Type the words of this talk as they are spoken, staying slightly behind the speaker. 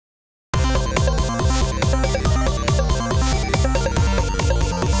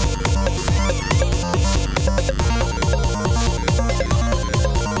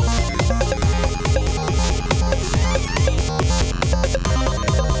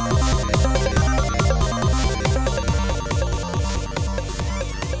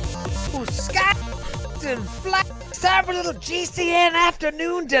little GCN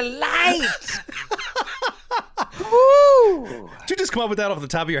afternoon delight. Woo! Did you just come up with that off the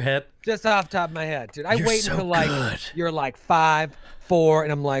top of your head? Just off the top of my head, dude. I You're wait so until like good. you're like 5, 4,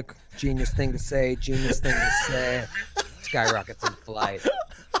 and I'm like, genius thing to say, genius thing to say. Skyrockets in flight.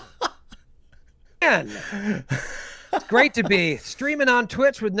 Man, it's great to be streaming on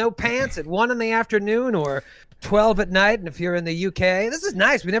Twitch with no pants at 1 in the afternoon or 12 at night. And if you're in the UK, this is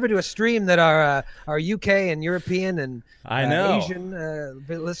nice. We never do a stream that our UK and European and Asian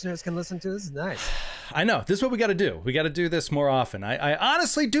listeners can listen to. This is nice. I know. This is what we got to do. We got to do this more often. I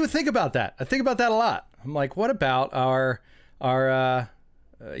honestly do think about that. I think about that a lot. I'm like, what about our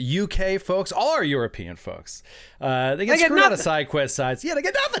UK folks, all our European folks? They get screwed out of side quest sites. Yeah, they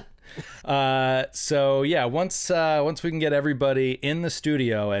get nothing. So yeah, once we can get everybody in the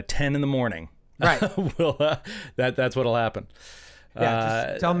studio at 10 in the morning, right? That's what'll happen.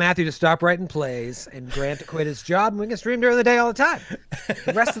 Yeah, just tell Matthew to stop writing plays and Grant to quit his job, and we can stream during the day all the time.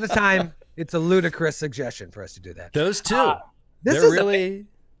 The rest of the time, it's a ludicrous suggestion for us to do that. Those two,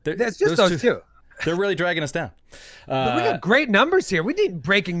 it's just those two. They're really dragging us down. But we got great numbers here. We need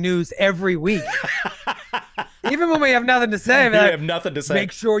breaking news every week. Even when we have nothing to say. We have nothing to say.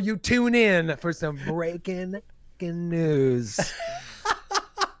 Make sure you tune in for some breaking news.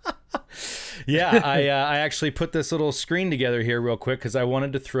 Yeah, I actually put this little screen together here real quick because I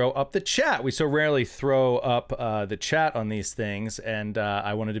wanted to throw up the chat. We so rarely throw up the chat on these things, and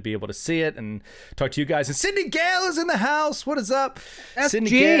I wanted to be able to see it and talk to you guys. And Sydney Gale is in the house. What is up? SG. Sydney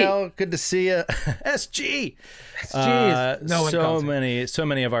Gale, good to see you. SG. So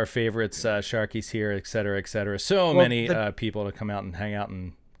many of our favorites, Sharky's here, et cetera, et cetera. So many people to come out and hang out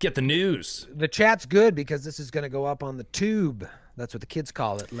and get the news. The chat's good because this is going to go up on the tube. That's what the kids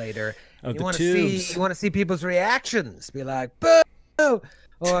call it later. Oh, you want to see people's reactions. Be like, boo,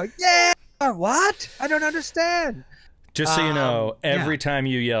 or yeah, or what? I don't understand. Just so you know, every time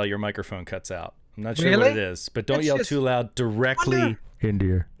you yell, your microphone cuts out. I'm not sure what it is, but don't yell too loud directly into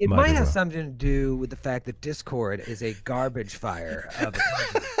your It might have something to do with the fact that Discord is a garbage fire of a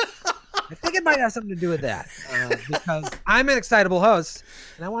company. I think it might have something to do with that because I'm an excitable host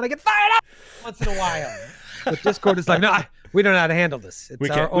and I want to get fired up once in a while. But Discord is like, no, we don't know how to handle this. We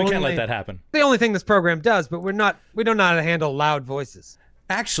can't let that happen. The only thing this program does, but we don't know how to handle loud voices.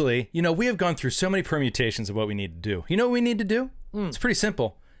 Actually, you know, we have gone through so many permutations of what we need to do. You know what we need to do? It's pretty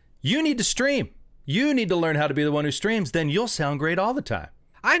simple. You need to stream. You need to learn how to be the one who streams. Then you'll sound great all the time.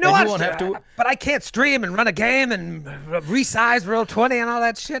 I know, but I can't stream and run a game and resize Roll20 and all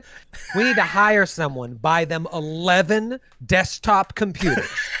that shit. We need to hire someone, buy them 11 desktop computers.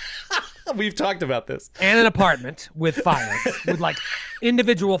 We've talked about this. And an apartment with FiOS, with like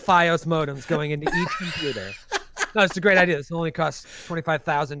individual FiOS modems going into each computer. No, it's a great idea. This only costs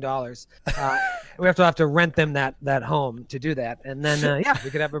 $25,000. We have to rent them that home to do that, and then yeah, we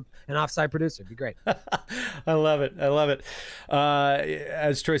could have an offsite producer. It'd be great. I love it. I love it.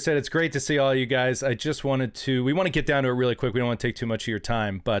 As Troy said, it's great to see all you guys. I just wanted to. We want to get down to it really quick. We don't want to take too much of your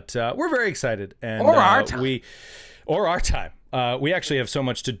time, but we're very excited. And our time. Or our time. We actually have so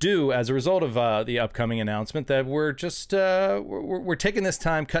much to do as a result of the upcoming announcement that we're just we're taking this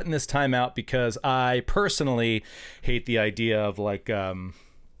time, cutting this time out because I personally hate the idea of like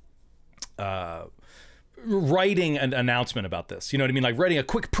writing an announcement about this. You know what I mean? Like writing a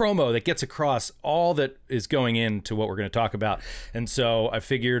quick promo that gets across all that is going into what we're going to talk about. And so I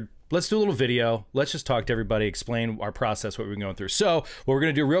figured, let's do a little video. Let's just talk to everybody, explain our process, what we're going through. So what we're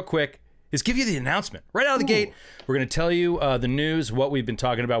going to do real quick is give you the announcement right out of the gate. We're going to tell you the news, what we've been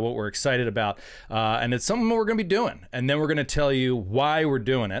talking about, what we're excited about, and it's something we're going to be doing. And then we're going to tell you why we're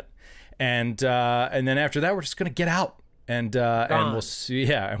doing it, and then after that, we're just going to get out and we'll see.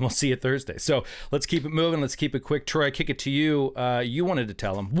 Yeah, and we'll see you Thursday. So let's keep it moving. Let's keep it quick. Troy, I kick it to you. You wanted to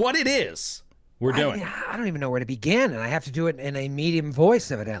tell them what it is we're doing. I don't even know where to begin, and I have to do it in a medium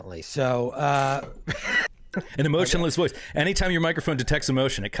voice, evidently. So. An emotionless voice. Anytime your microphone detects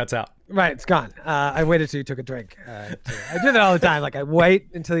emotion, it cuts out. Right, it's gone. I waited till you took a drink. I do that all the time. Like I wait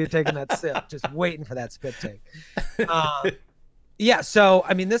until you're taking that sip, just waiting for that spit take. Yeah, so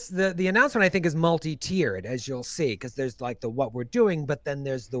I mean, the announcement I think is multi-tiered, as you'll see, because there's like the what we're doing, but then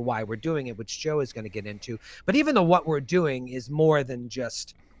there's the why we're doing it, which Joe is going to get into. But even the what we're doing is more than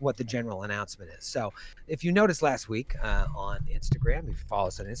just what the general announcement is. So if you noticed last week on Instagram, if you follow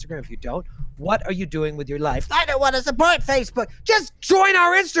us on Instagram, if you don't, what are you doing with your life? I don't want to support Facebook. Just join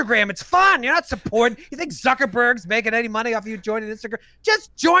our Instagram. It's fun. You're not supporting. You think Zuckerberg's making any money off of you joining Instagram?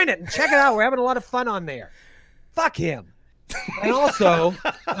 Just join it and check it out. We're having a lot of fun on there. Fuck him. And also,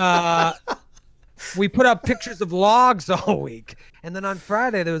 We put up pictures of logs all week. And then on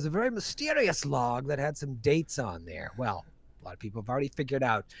Friday, there was a very mysterious log that had some dates on there. Well, a lot of people have already figured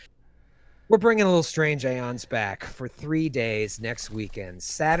out. We're bringing a little Strange Aeons back for 3 days next weekend,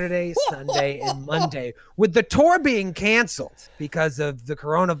 Saturday, Sunday, and Monday, with the tour being canceled because of the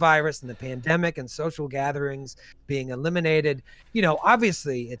coronavirus and the pandemic and social gatherings being eliminated. You know,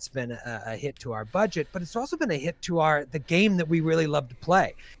 obviously it's been a hit to our budget, but it's also been a hit to the game that we really love to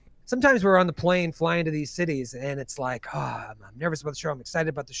play. Sometimes we're on the plane flying to these cities and it's like, oh, I'm nervous about the show. I'm excited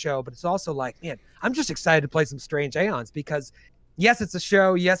about the show, but it's also like, man, I'm just excited to play some Strange Aeons because yes, it's a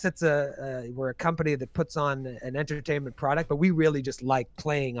show. Yes, we're a company that puts on an entertainment product, but we really just like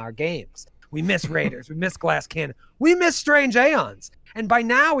playing our games. We miss Raiders. We miss Glass Cannon. We miss Strange Aeons. And by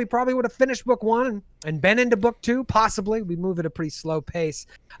now, we probably would have finished book 1 and been into book 2, possibly. We move at a pretty slow pace,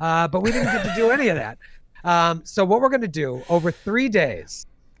 but we didn't get to do any of that. So what we're going to do over 3 days,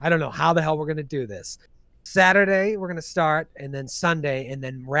 I don't know how the hell we're going to do this. Saturday, we're going to start, and then Sunday, and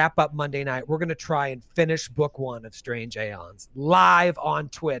then wrap up Monday night. We're going to try and finish book 1 of Strange Aeons live on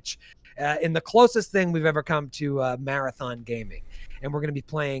Twitch in the closest thing we've ever come to marathon gaming. And we're going to be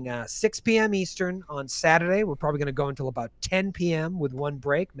playing 6 p.m. Eastern on Saturday. We're probably going to go until about 10 p.m. with one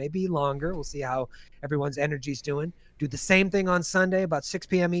break, maybe longer. We'll see how everyone's energy's doing. Do the same thing on Sunday, about 6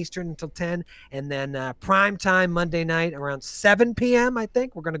 p.m. Eastern until 10. And then prime time Monday night around 7 p.m., I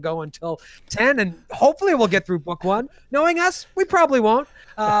think. We're going to go until 10. And hopefully we'll get through book 1. Knowing us, we probably won't.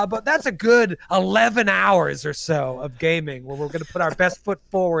 But that's a good 11 hours or so of gaming where we're going to put our best foot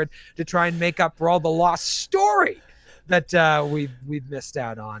forward to try and make up for all the lost story that we've missed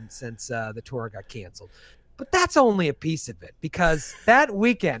out on since the tour got canceled. But that's only a piece of it, because that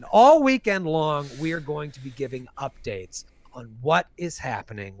weekend, all weekend long, we are going to be giving updates on what is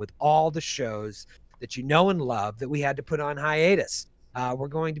happening with all the shows that you know and love that we had to put on hiatus. We're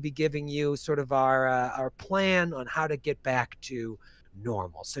going to be giving you sort of our plan on how to get back to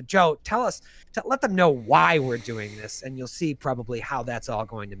normal. So Joe, let them know why we're doing this, and you'll see probably how that's all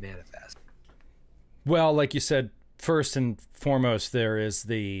going to manifest. Well, like you said, first and foremost, there is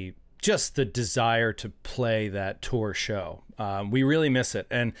just the desire to play that tour show. We really miss it.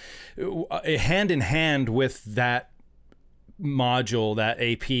 And hand in hand with that module, that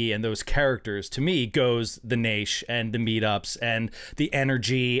AP and those characters, to me goes the Naish and the meetups and the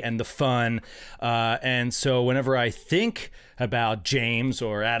energy and the fun. And so whenever I think about James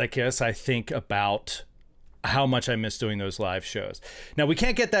or Atticus, I think about how much I miss doing those live shows. Now, we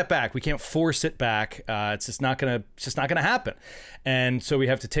can't get that back. We can't force it back. It's just not gonna happen. And so we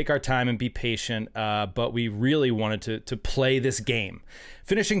have to take our time and be patient. But we really wanted to play this game.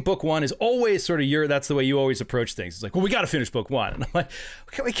 Finishing book 1 is always sort of that's the way you always approach things. It's like, well, we got to finish book 1. And I'm like,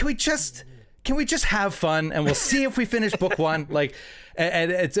 can we just have fun and we'll see if we finish book 1? Like,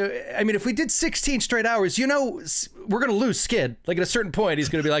 and it's, I mean, if we did 16 straight hours, you know, we're going to lose Skid. Like at a certain point, he's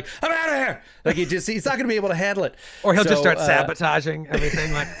going to be like, I'm out of here. Like he's not going to be able to handle it. Or he'll just start sabotaging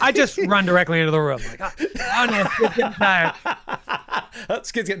everything. Like I just run directly into the room. Like, oh no, Skid's getting tired.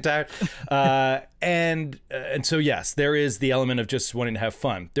 Skid's getting tired. And so, yes, there is the element of just wanting to have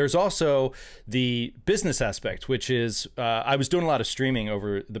fun. There's also the business aspect, which is I was doing a lot of streaming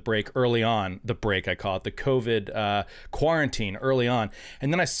over the break early on. The break, I call it, the COVID quarantine early on.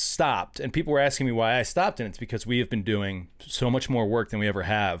 And then I stopped, and people were asking me why I stopped, and it's because we have been doing so much more work than we ever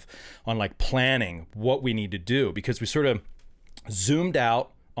have on like planning what we need to do, because we sort of zoomed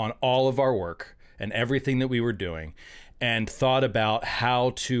out on all of our work and everything that we were doing and thought about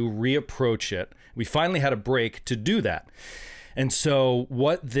how to reapproach it. We finally had a break to do that. And so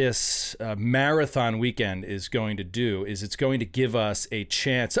what this marathon weekend is going to do is it's going to give us a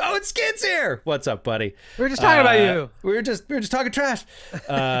chance. Oh, it's Skid's here. What's up, buddy? We were just talking about you. We were just talking trash.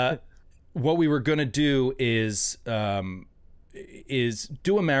 What we were going to do is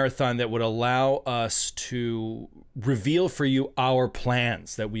do a marathon that would allow us to reveal for you our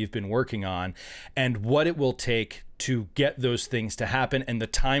plans that we've been working on and what it will take to get those things to happen and the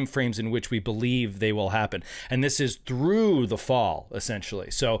time frames in which we believe they will happen. And this is through the fall, essentially.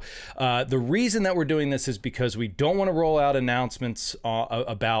 So the reason that we're doing this is because we don't want to roll out announcements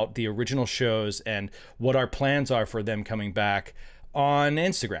about the original shows and what our plans are for them coming back on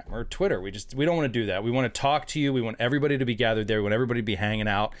Instagram or Twitter. We don't want to do that. We want to talk to you. We want everybody to be gathered there. We want everybody to be hanging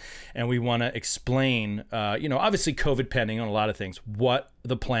out, and we want to explain, you know, obviously COVID pending on a lot of things, what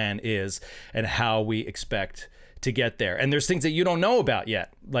the plan is and how we expect to get there. And there's things that you don't know about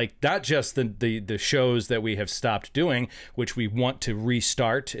yet, like not just the shows that we have stopped doing, which we want to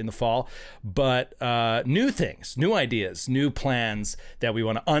restart in the fall, but new things, new ideas, new plans that we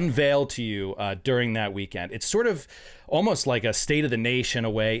want to unveil to you during that weekend. It's sort of almost like a state of the nation in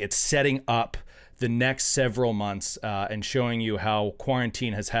a way. It's setting up the next several months and showing you how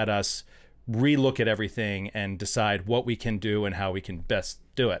quarantine has had us relook at everything and decide what we can do and how we can best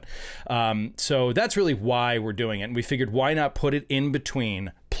do it. So that's really why we're doing it. And we figured, why not put it in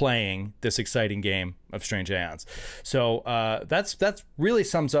between playing this exciting game of Strange Aeons? So that's really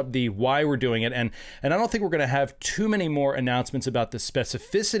sums up the why we're doing it. And I don't think we're going to have too many more announcements about the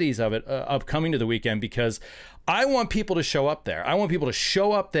specificities of it upcoming to the weekend, because I want people to show up there. I want people to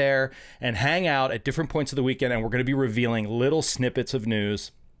show up there and hang out at different points of the weekend. And we're going to be revealing little snippets of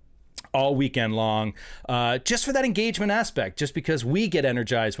news all weekend long, just for that engagement aspect, just because we get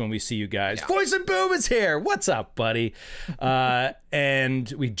energized when we see you guys. Yeah. Voice and Boom is here. What's up, buddy?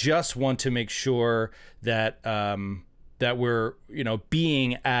 And we just want to make sure that that we're, you know,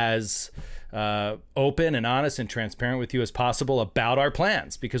 being as open and honest and transparent with you as possible about our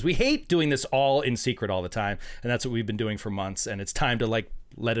plans, because we hate doing this all in secret all the time, and that's what we've been doing for months, and it's time to like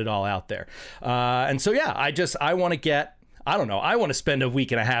let it all out there. And so yeah, I want to get, I don't know, I want to spend a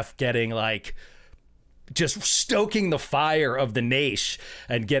week and a half getting like just stoking the fire of the Naish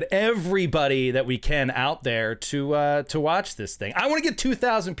and get everybody that we can out there to watch this thing. I want to get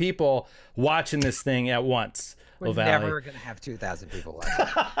 2,000 people watching this thing at once. We're never going to have 2,000 people watching.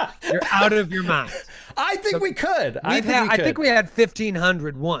 You're out of your mind. I think we could. I think we had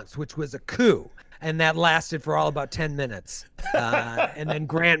 1,500 once, which was a coup. And that lasted for all about 10 minutes. And then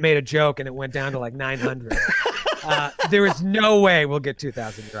Grant made a joke and it went down to like 900. There is no way we'll get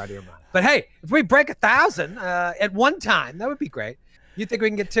 2,000. You're out of your mind. But hey, if we break 1,000 at one time, that would be great. You think we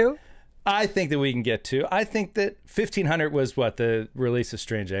can get 2? I think that we can get 2. I think that 1,500 was what the release of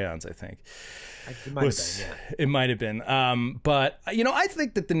Strange Aeons, I think. It might have been, yeah. It might have been. But, you know, I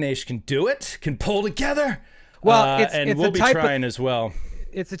think that the Naish can do it, can pull together. Well, and we'll be trying as well.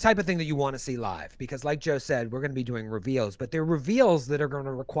 It's the type of thing that you want to see live, because like Joe said, we're going to be doing reveals, but they're reveals that are going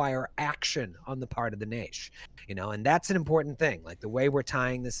to require action on the part of the Naish, you know, and that's an important thing. Like the way we're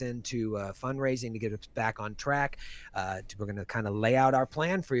tying this into fundraising to get us back on track, we're going to kind of lay out our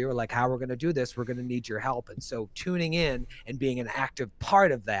plan for you, like how we're going to do this. We're going to need your help. And so tuning in and being an active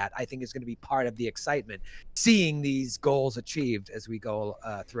part of that, I think is going to be part of the excitement, seeing these goals achieved as we go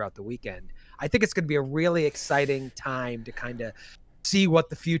throughout the weekend. I think it's going to be a really exciting time to kind of see what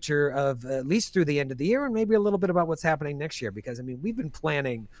the future of, at least through the end of the year, and maybe a little bit about what's happening next year. Because I mean, we've been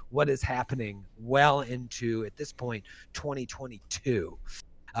planning what is happening well into, at this point, 2022.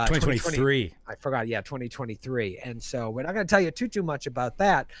 2023. I forgot. Yeah, 2023. And so we're not going to tell you too much about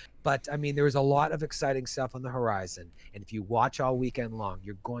that. But I mean, there is a lot of exciting stuff on the horizon. And if you watch all weekend long,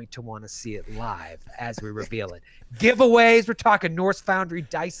 you're going to want to see it live as we reveal it. Giveaways. We're talking Norse Foundry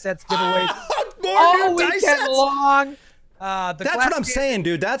dice sets giveaways all weekend long. That's what I'm saying,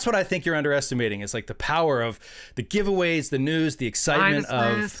 dude. That's what I think you're underestimating. It's like the power of the giveaways, the news, the excitement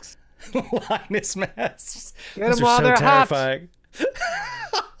Linus of Linus masks. Get them while they're terrifying.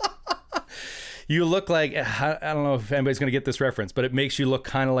 You look like, I don't know if anybody's going to get this reference, but it makes you look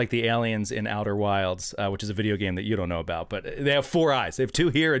kind of like the aliens in Outer Wilds, which is a video game that you don't know about. But they have 4 eyes. They have 2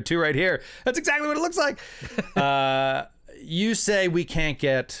 here and 2 right here. That's exactly what it looks like. You say we can't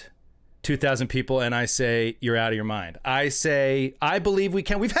get 2,000 people, and I say you're out of your mind. I say I believe we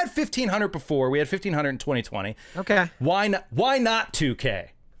can. We've had 1,500 before. We had 1,500 in 2020. Okay. Why not? Why not 2K?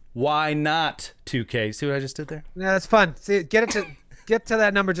 Why not 2K? See what I just did there? Yeah, that's fun. See, get to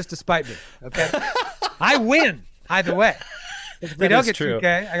that number just to spite me. Okay. I win either way. If we don't get true.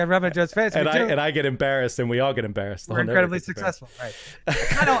 2K, I got to rub it in Joe's face. And I get embarrassed, and we all get embarrassed. We're incredibly successful, right?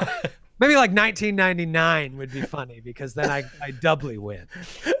 Maybe like 1999 would be funny, because then I doubly win.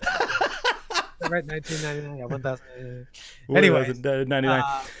 Right, 1999, yeah, 1,000. Anyway, 99.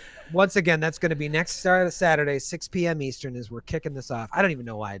 Once again, that's going to be next Saturday, 6 p.m. Eastern, as we're kicking this off. I don't even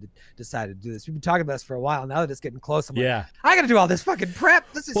know why I decided to do this. We've been talking about this for a while. Now that it's getting close, I'm like, I got to do all this fucking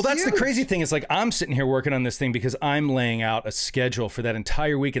prep. This is that's huge. The crazy thing is, like, I'm sitting here working on this thing because I'm laying out a schedule for that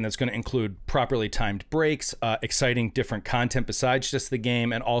entire weekend that's going to include properly timed breaks, exciting different content besides just the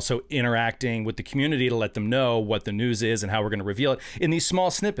game, and also interacting with the community to let them know what the news is and how we're going to reveal it in these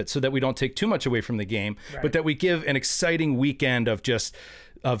small snippets, so that we don't take too much away from the game, but that we give an exciting weekend of just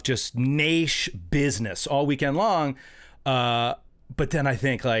Naish business all weekend long. But then I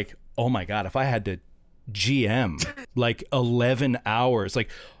think, like, oh my God, if I had to GM like 11 hours,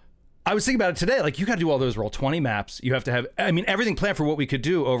 like, I was thinking about it today, like, you got to do all those Roll20 maps. You have to have, I mean, everything planned for what we could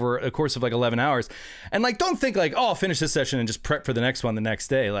do over a course of like 11 hours. And like, don't think like, oh, I'll finish this session and just prep for the next one the next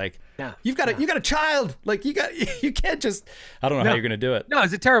day. Like, You've got you got a child. Like you can't just. I don't know how you're gonna do it. No,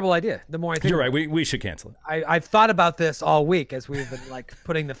 it's a terrible idea. The more I think, you're right. We should cancel it. I've thought about this all week as we've been like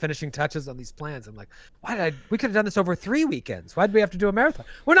putting the finishing touches on these plans. I'm like, we could have done this over 3 weekends. Why did we have to do a marathon?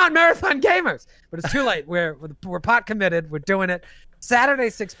 We're not marathon gamers, but it's too late. We're pot committed. We're doing it. Saturday,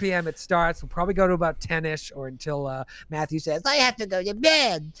 6 p.m. it starts. We'll probably go to about 10-ish or until Matthew says, I have to go to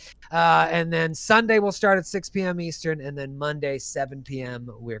bed. And then Sunday we'll start at 6 p.m. Eastern. And then Monday, 7 p.m.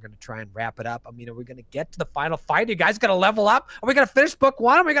 we're going to try and wrap it up. I mean, are we going to get to the final fight? You guys going to level up? Are we going to finish book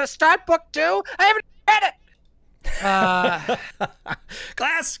 1? Are we going to start book 2? I haven't read it.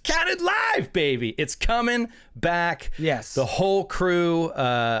 Glass Cannon Live, baby. It's coming back. Yes. The whole crew.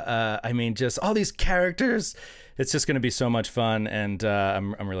 I mean, just all these characters. It's just going to be so much fun, and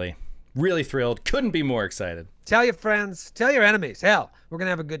I'm really, really thrilled. Couldn't be more excited. Tell your friends, tell your enemies. Hell, we're going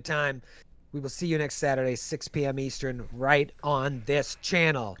to have a good time. We will see you next Saturday, 6 p.m. Eastern, right on this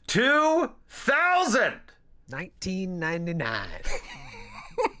channel. 2000! 1999.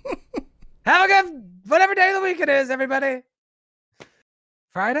 Have a good, whatever day of the week it is, everybody.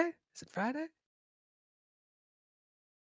 Friday? Is it Friday?